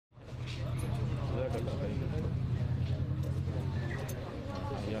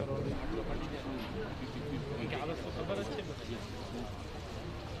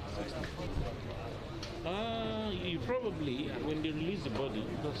probably when they release the body,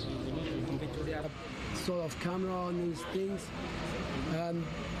 because sort of camera on these things, and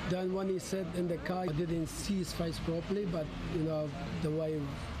then when he sat in the car, I didn't see his face properly, but you know the way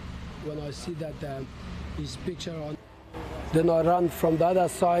when I see that his picture on, then I ran from the other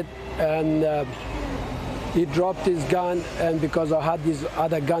side, and he dropped his gun, and because I had this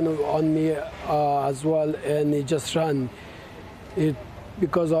other gun on me as well, and he just ran.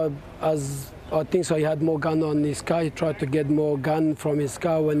 Because I think so he had more gun on his car. He tried to get more gun from his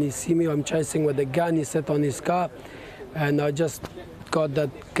car. When he see me, I'm chasing with the gun. He sat on his car, and I just got that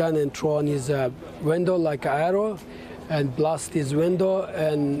gun and throw on his window like an arrow, and blast his window.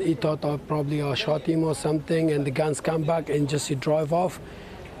 And he thought I probably shot him or something. And the guns come back and just he drive off.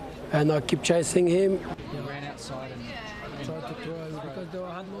 And I keep chasing him. You ran outside and tried to throw him because they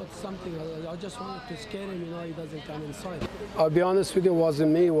had not something. I just wanted to scare him, you know, he doesn't come inside. I'll be honest with you, it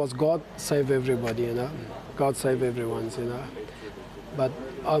wasn't me, it was God save everybody, you know. God save everyone, you know. But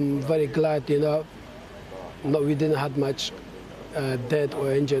I'm very glad, you know, we didn't have much dead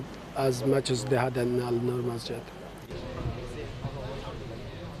or injured as much as they had in Al Noor Masjid.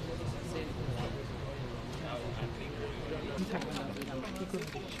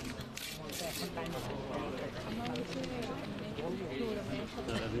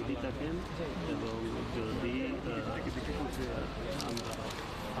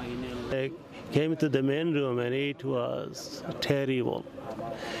 I came to the main room and it was terrible.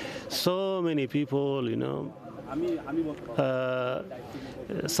 So many people, you know.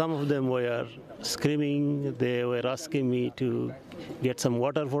 Some of them were screaming. They were asking me to get some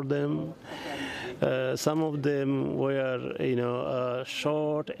water for them. Some of them were, you know,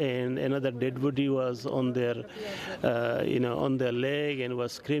 shot, and another dead body was on their, you know, on their leg, and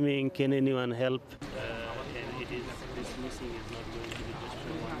was screaming, "Can anyone help?"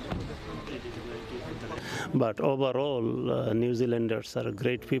 But overall, New Zealanders are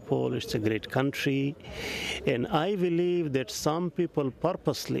great people. It's a great country, and I believe that some people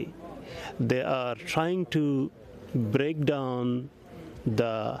purposely they are trying to break down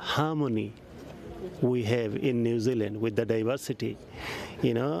the harmony we have in New Zealand with the diversity,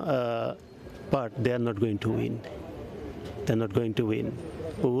 you know, but they are not going to win. They're not going to win.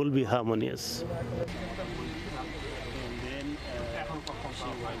 We will be harmonious.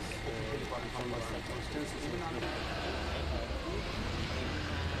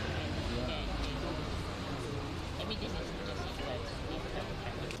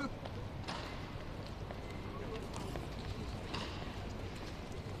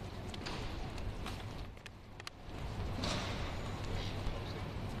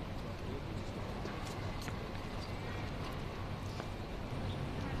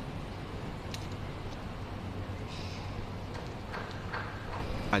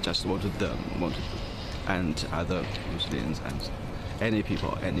 I just wanted them, and other Muslims and any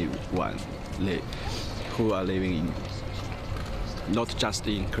people, anyone who are living in, not just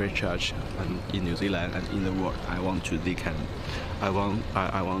in Christchurch and in New Zealand and in the world. I want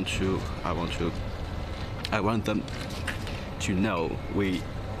them to know we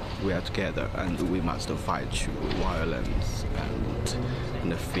are together, and we must fight violence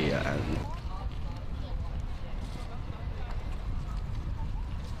and fear and